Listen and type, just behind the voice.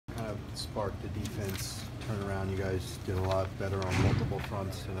sparked the defense turnaround? You guys did a lot better on multiple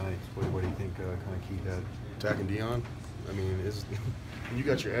fronts tonight. What do you think kind of keyed that? Attacking Dion. I mean, when you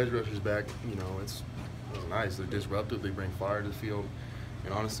got your edge rushers back, you know, it's nice. They're disruptive. They bring fire to the field.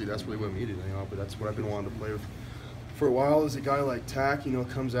 And honestly, that's really what we needed, you know. But that's what I've been wanting to play with for a while. Is a guy like Tack, you know,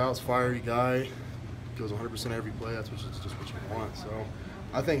 comes out, is a fiery guy, goes 100% every play. That's just what you want. So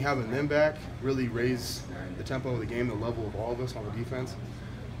I think having them back really raised the tempo of the game, the level of all of us on the defense.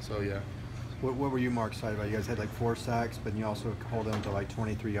 So yeah. What were you more excited about? You guys had like 4 sacks, but you also hold them to like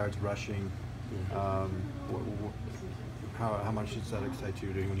 23 yards rushing. How much does that excite you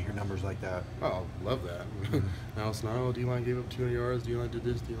when you hear numbers like that? Oh, love that. Now it's not, oh, D-line gave up 200 yards, D-line did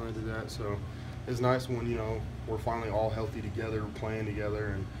this, D-line did that. So it's nice when, you know, we're finally all healthy together, playing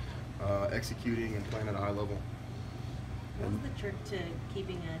together, and executing and playing at a high level. What's the trick to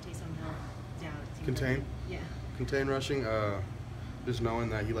keeping Taysom Hill down? Contain. Yeah. Contain rushing. Just knowing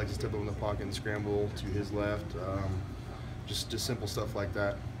that he likes to step up in the pocket and scramble to his left. Just simple stuff like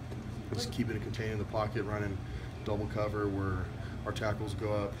that. Just keeping it contained in the pocket, running double cover where our tackles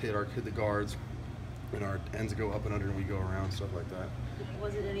go up, hit the guards, and our ends go up and under, and we go around, stuff like that.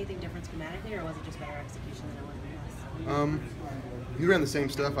 Was it anything different schematically, or was it just better execution than it was in the past? We ran the same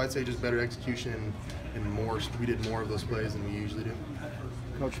stuff. I'd say just better execution and more. We did more of those plays than we usually do.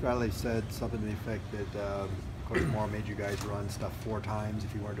 Coach Bradley said something to the effect that Coach Moore made you guys run stuff 4 times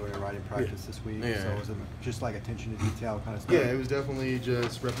if you weren't doing it right in practice this week. Yeah. So was it just like attention to detail kind of stuff? Yeah, it was definitely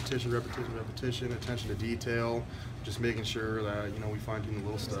just repetition, attention to detail, just making sure that, you know, we fine-tune the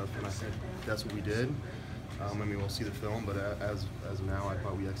little stuff, and I think that's what we did. I mean, we'll see the film, but as of now, I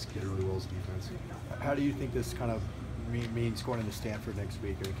thought we executed really well as defense. How do you think this kind of means going into Stanford next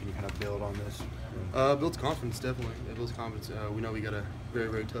week? I mean, can you kind of build on this? Builds confidence, definitely. It builds confidence. We know we got a very,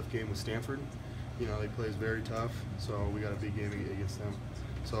 very tough game with Stanford. You know, they play is very tough, so we got a big game against them.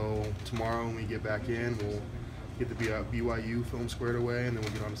 So tomorrow when we get back in, we'll get the BYU film squared away, and then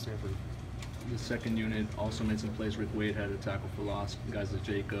we'll get on to Stanford. The second unit also made some plays. Rick Wade had a tackle for loss. Guys like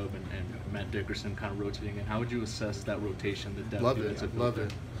Jacob and Matt Dickerson kind of rotating in. How would you assess that rotation, the depth? Loved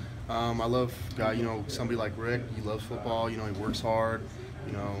it. I love you know, somebody like Rick. He loves football. You know, he works hard.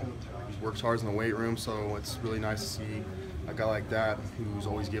 You know, he works hard in the weight room. So it's really nice to see a guy like that who's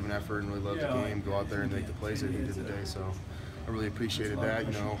always giving effort and really loves the game go out there and make the plays that he did today. So I really appreciated that.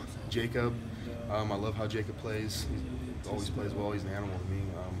 You know, Jacob. I love how Jacob plays. He always plays well. He's an animal to me.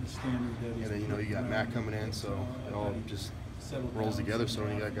 And then, you know, you got Matt coming in, so it all just rolls together. So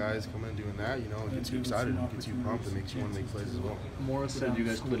when you got guys coming in doing that, you know, it gets you excited, it gets you pumped, it makes you want to make plays as well. Morris said you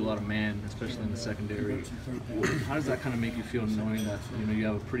guys played a lot of man, especially in the secondary. How does that kind of make you feel, knowing that, you know, you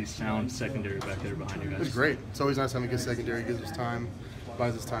have a pretty sound secondary back there behind you guys? It's great. It's always nice having a good secondary. It gives us time,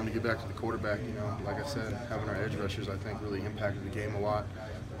 buys us time to get back to the quarterback. You know, like I said, having our edge rushers, I think, really impacted the game a lot.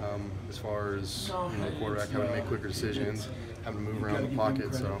 As far as, you know, the quarterback having to make quicker decisions, having to move around the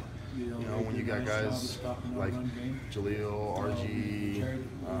pocket. So, you know, when you got guys like Jaleel, RG,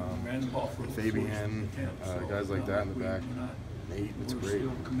 Fabian, guys like that in the back, Nate, it's great.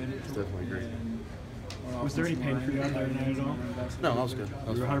 It's definitely great. Was there any pain for you out there tonight at all? No, that was good.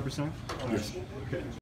 You were 100%? Yes. Okay.